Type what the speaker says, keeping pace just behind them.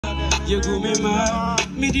you go me ma.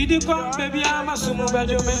 Me did it come, baby, I'm a sumo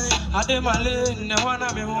bedome. I dem a lane, I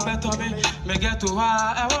wanna me more better me. Me get to her,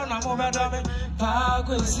 I wanna more better me.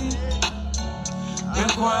 Pagosi. Me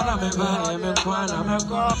kwana me buy, me kwana me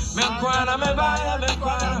go. Me kwana me buy, me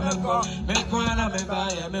kwana me go. Me kwana me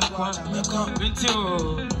buy, me kwana me go. With you.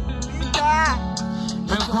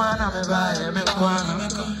 Me kwana me buy, me kwana me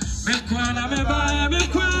go. Me kwana me buy, me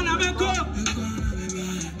kwana me go.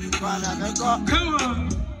 Me kwana me go. Come on.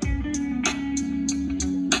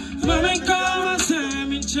 Me kwana se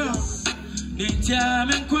me cho. Nitia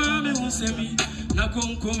me kwana me usemi. Na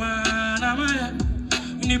kunkuma na maya.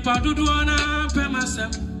 Ni padudu na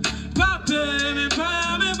pemasem. Pape me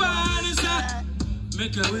pa me body say.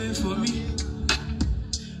 Make a way for me.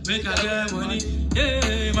 Make a get money.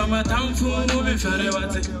 Hey, mama tamfu me fere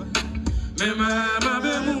wate. Me mama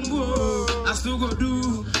be mungu. I still go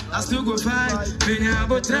do, I still go fight. Me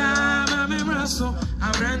nyabota me mraso.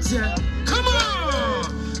 I'm rent here. Come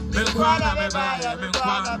on. Me kwana me buy, me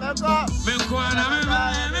kwana me go. Me kwana me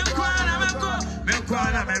buy, me kwana me go. Me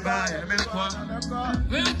kwana me buy, me kwana me go.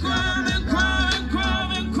 Me kwana me kwana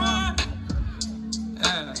me kwana.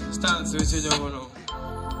 Stand switch your one.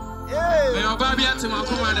 Me obabi ati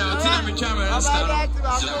makuma da otina me chamera rasta.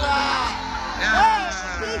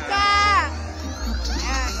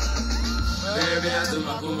 Baby ati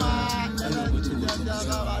makuma.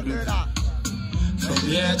 From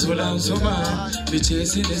here to Lansoma, we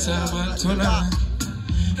chasing the salmon tuna.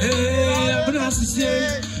 Hey, I'm not to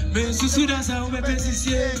say, me susuda sa ube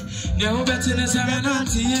pesisiye, ne ube tene sa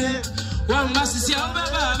menantiye, one must see how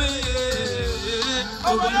baby.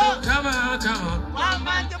 Oh, come on, come on. One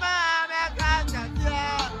man to come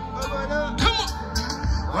on.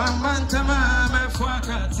 One man to my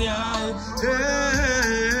fuakatia.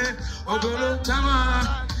 Oh, come on.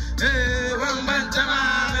 Hey, one man to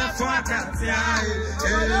my fuakatia.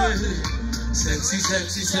 Sexy,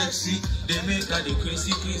 sexy, sexy. They make her the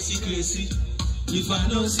crazy, crazy, crazy. If I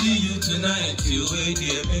don't see you tonight, you wait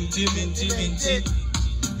here, minty, minty, minty.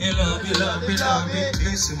 You love me, love me, love me.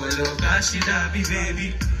 Listen, my love, gosh, she love me,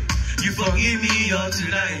 baby. You forgive me all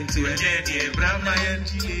tonight to a jet, brown my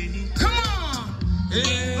empty. Come on!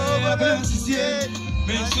 Hey, oh, best is here.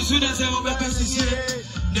 Men so soon as I will be best is here.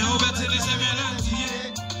 Now, better than 7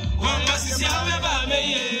 years. One best is here,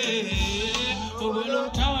 baby. Oh, no,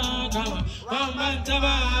 come. One man to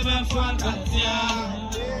my fantasia.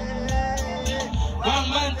 One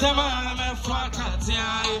man to my fantasia.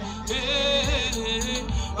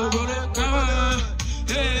 Oh, no, come.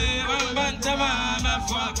 Hey, one man to my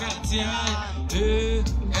fantasia.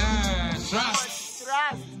 Trust.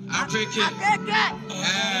 I pick it.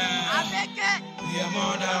 Yeah,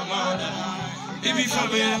 mother. If you from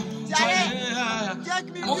here,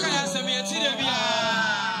 okay, I say me a TV.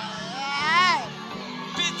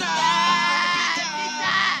 Peter.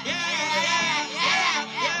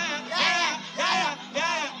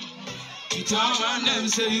 Peter, and them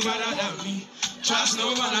say you better than me. Trust no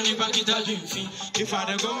one and you back it a dream fee. If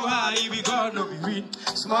I go high, we God no be read.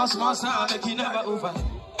 Small sound, make it never over.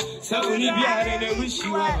 So when you be out and I wish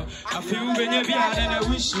you well. I feel when you be out and I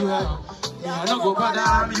wish you well. I don't go bad,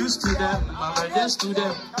 I'm used to them. I'm just to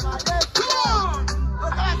them. Come on!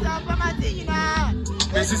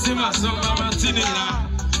 This is my song, Martina.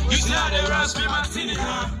 You see how they rush me,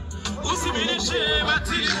 Martina. Who see me, the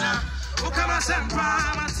Martina. Who come and send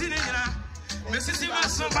Martina. This is my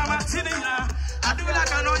song, Martina. I do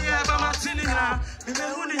like I know you have Martina. Me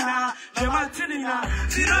Hunina, Martina.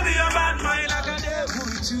 See, don't be a bad mind like I did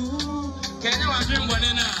with you. Can you imagine what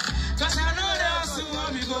in now? Cause I know that's what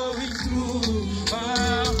we going through.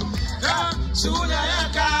 Soon I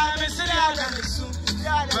can't miss it.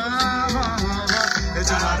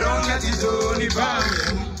 I don't get it only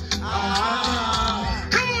family.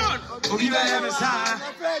 Come on! Oh, you have a sign.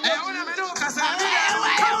 I want to know because I'm here.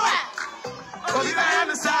 Oh, you have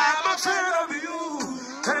a sign. I'm afraid of you.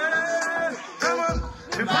 Come on.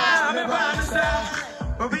 The fire, me by the side.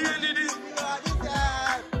 Oh, we ended it.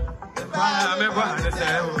 The fire, me by the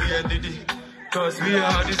side. Oh, we ended it. Cause we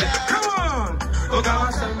are this. Come on! Oh, come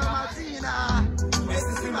on, son. This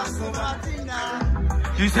is my son, Martina.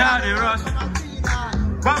 You see how they rush.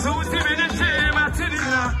 But who see me the shame,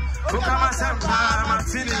 Martina? Who come and say,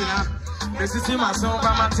 Martina? This is my son,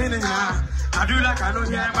 Martina. I do like I know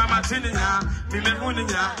here, Martina. Me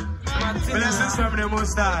Munina. Blessings from the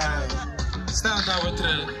Most High. Start out with 3.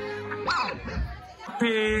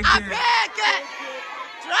 Pig.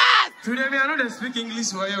 Trust. Today, me I know they speak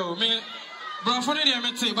English for you. Me, but for the day,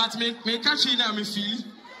 me but me catch you now, me feel.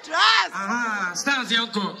 Trust. Aha, stands your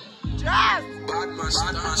uncle. Trust. Bad man,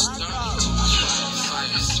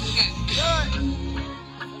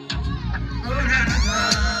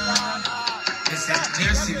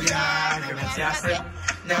 Yes, yes.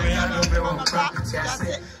 Never had no property. I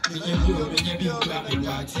said, me and you clapping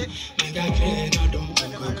party. Make I can't don't go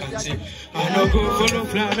can't. I no go follow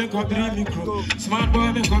fly, me copy me crow. Smart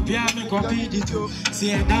boy, me copy the two.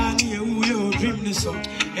 See a Danny, you dream the song.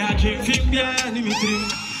 Yeah, dream film, yeah, me dream.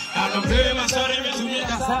 I don't play my story, me to me,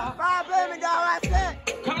 that's all.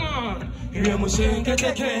 Come on, you must sing, get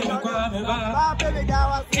a cane, me grab me back.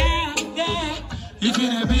 Yeah. If you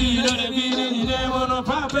never be, don't be any day, no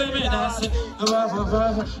papa, me that's it.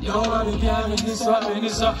 You want to get me this one,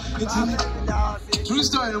 true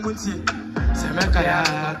story, I'm going to say.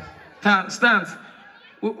 Semekaya, stand.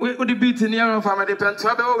 We the beat in the air of our depend to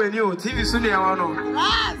have when you TV soon.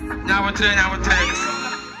 Now we're trying.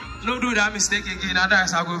 No do that mistake again,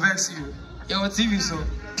 otherwise I'll go vex you. Your TV so.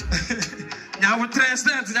 Now we're trying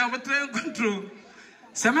stand, now we're trying control.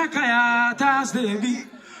 Semekaya, Thursday be.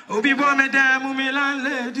 Obi bo me dem me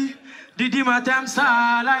landlady. Didi matem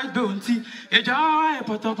sa like bounty. E joy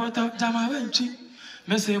poto jama wenchi.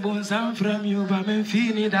 Me se bon sam from you ba me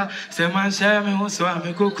fini da. Se man share me ho so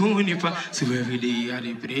me kokuni pa. So every day I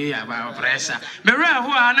dey pray about pressure. Me re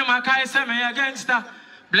ho anu makai se me gangster.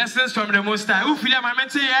 Blessings from the Most High. Who feel my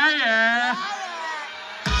mente yeah.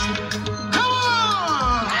 Come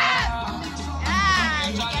on.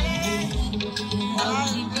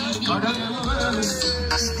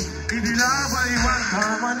 If you love what you want,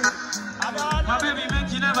 money. My baby make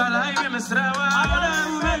you never lie, me strawa. I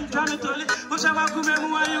don't try to tell you, but I'm going to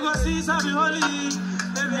you go see some holy.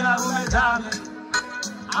 Baby, I will time.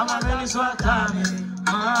 I'm a really sweat time.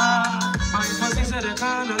 My pussy said the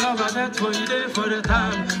kind of love I get for you day for the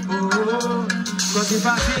time. Oh, because if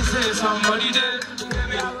I say somebody there,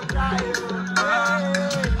 baby, I will die.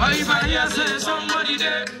 Or if I hear say somebody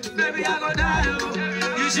there, baby, I go die.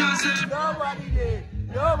 You should say nobody there.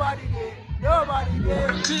 Nobody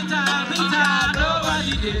there. Peter,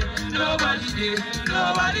 nobody there.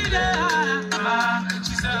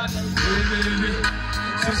 She said, baby.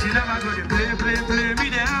 So she never go to play me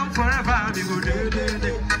down forever. We go day.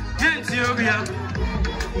 Ethiopia.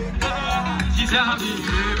 She said,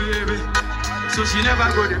 baby. So she never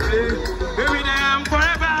go to play me down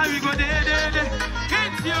forever. We go day.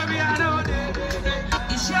 Ethiopia, no day.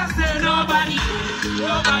 She said, nobody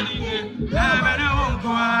there. I won't go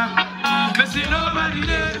out. Me say nobody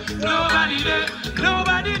there. So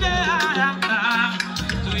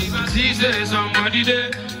if I see say somebody there,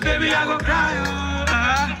 baby I go cry.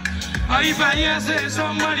 Or if I hear say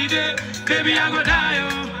somebody there, baby I go die.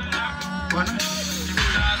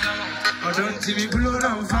 I don't see me blow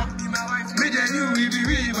down for me then you will be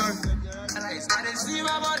weaver. I see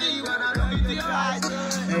my body when I look into your eyes.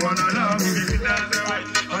 You wanna love me, that's the right.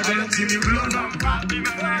 I don't see me blow down for me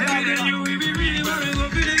then you will be weaver. We go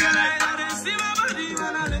be the guy. I don't see my body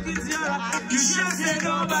when I look into your eyes. You just say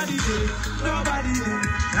nobody there.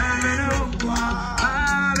 I'm in a walk.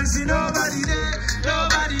 I see nobody there.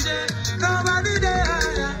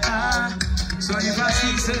 So if I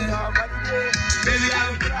see say baby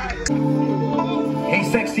I'm hey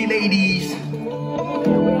sexy ladies,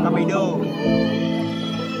 how we doing?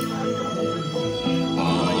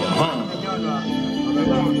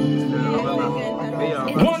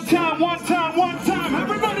 One time,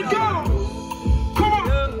 everybody go! Come on!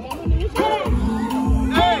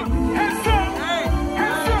 Hey! Hands up!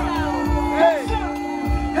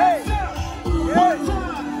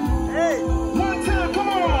 One time, come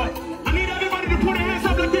on! I need everybody to put their hands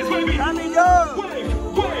up like this, baby!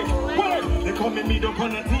 Wait! They call me up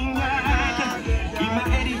on a thing in my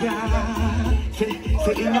area. Say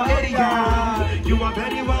in your area, you are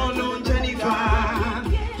very well known, Jennifer.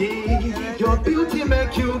 Yeah, your beauty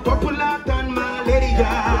make you popular than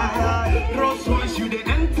malaria. Rolls Royce you they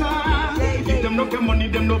enter. If them no get money,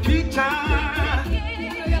 them no picture.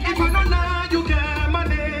 If I don't know, you get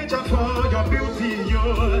manager for your beauty, yo.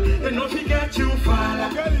 They no forget you, fella.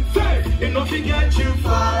 Say, they no forget you,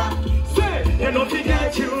 fella. Say, they no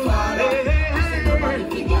forget you, fella.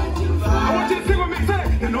 I want you to sing with me, say,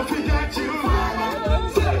 they no forget you, fella.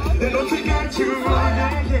 Say, they no forget you,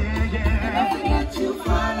 yeah.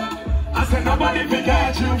 I said nobody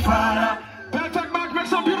forget you, Father. Perfect Match, make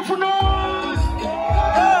some beautiful noise.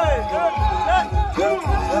 Hey, come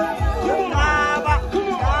on. Here we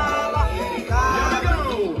go.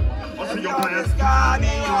 What's your plan?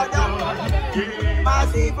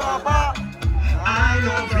 I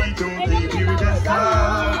know free to leave you just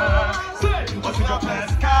say, what's your plan?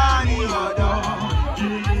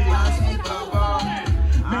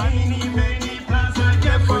 Many plans I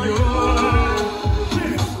get for you.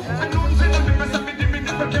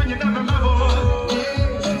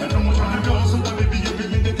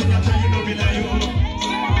 You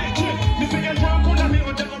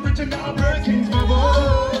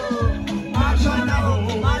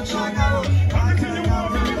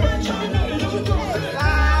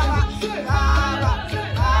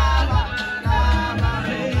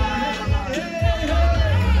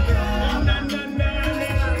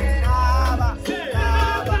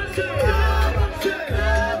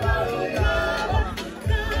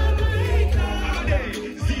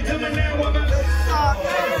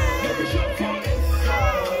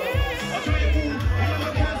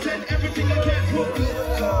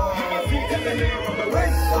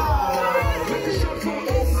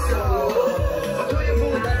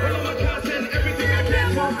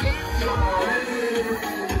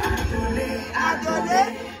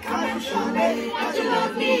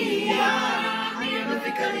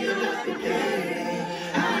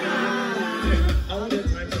All the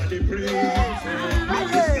times I did pray, I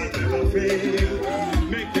never fail.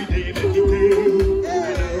 Make me day, make you day.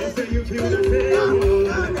 And I will say you feel the pain.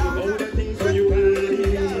 All the things when you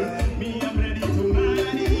party. Me, I'm ready to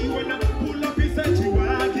marry. When I pull up, it's a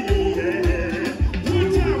chihuahua. One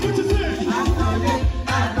time, what you say?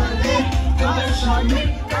 I believe, come and show me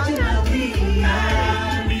that you love me.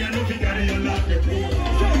 Me, I know you got it, you love me.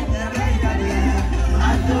 I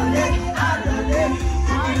believe,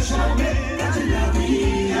 come and show me that you love me.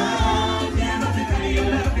 Me, I know you got it, you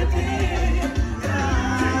love me.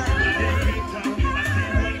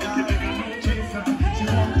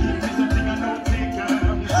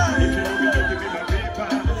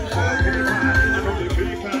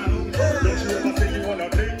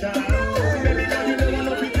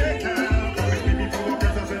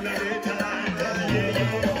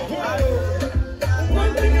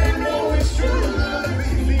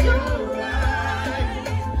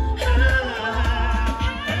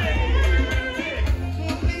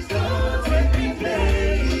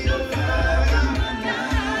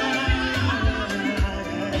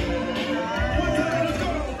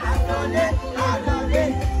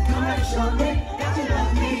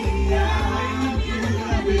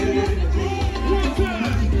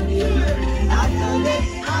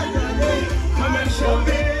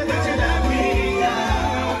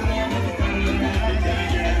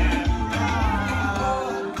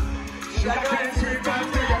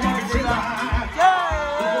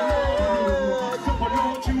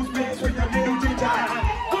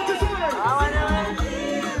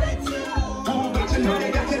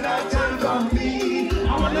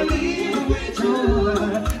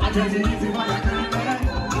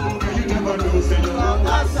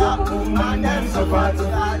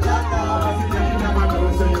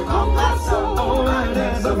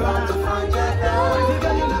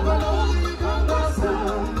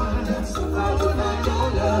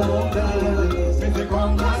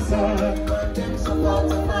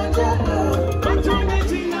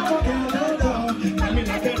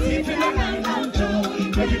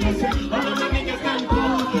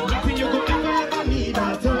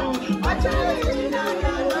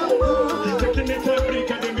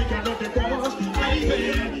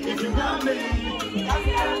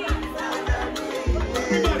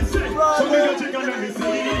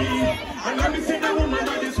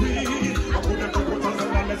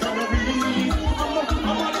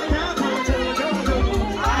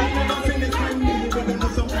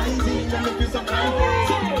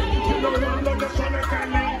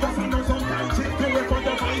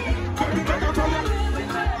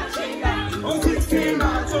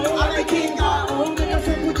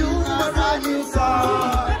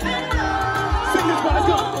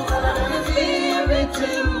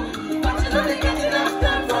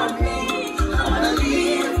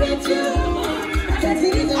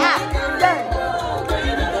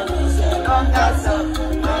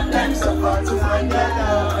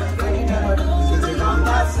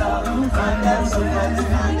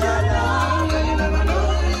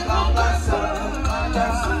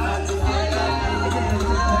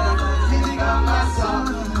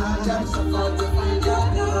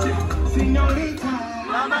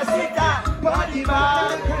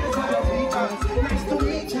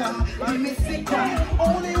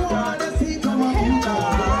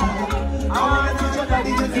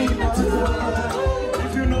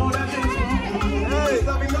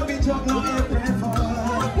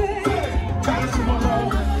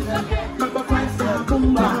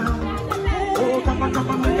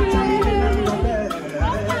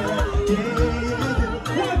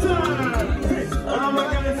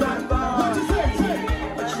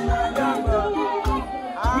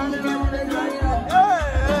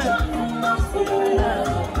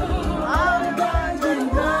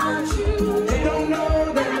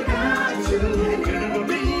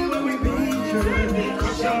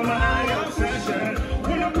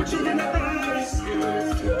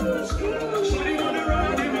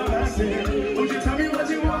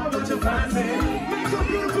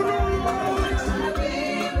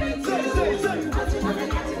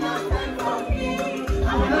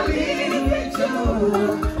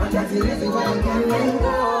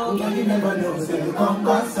 You never know, so you come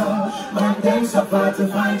back so. Man, them suffer to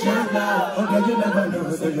find your love. Okay, you never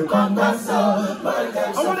know, so you come back so. Man,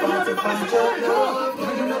 them suffer to find your love.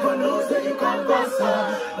 You never know, so you come back so.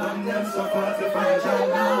 Man, them suffer to find your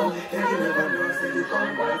love. You never know, so you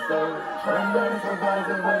come back so. Man, them suffer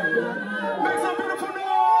to find your love. Make some beautiful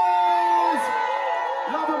noise!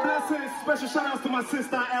 Love and blessings. Special shout outs to my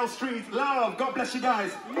sister L Street. Love. God bless you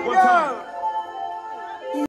guys. One time.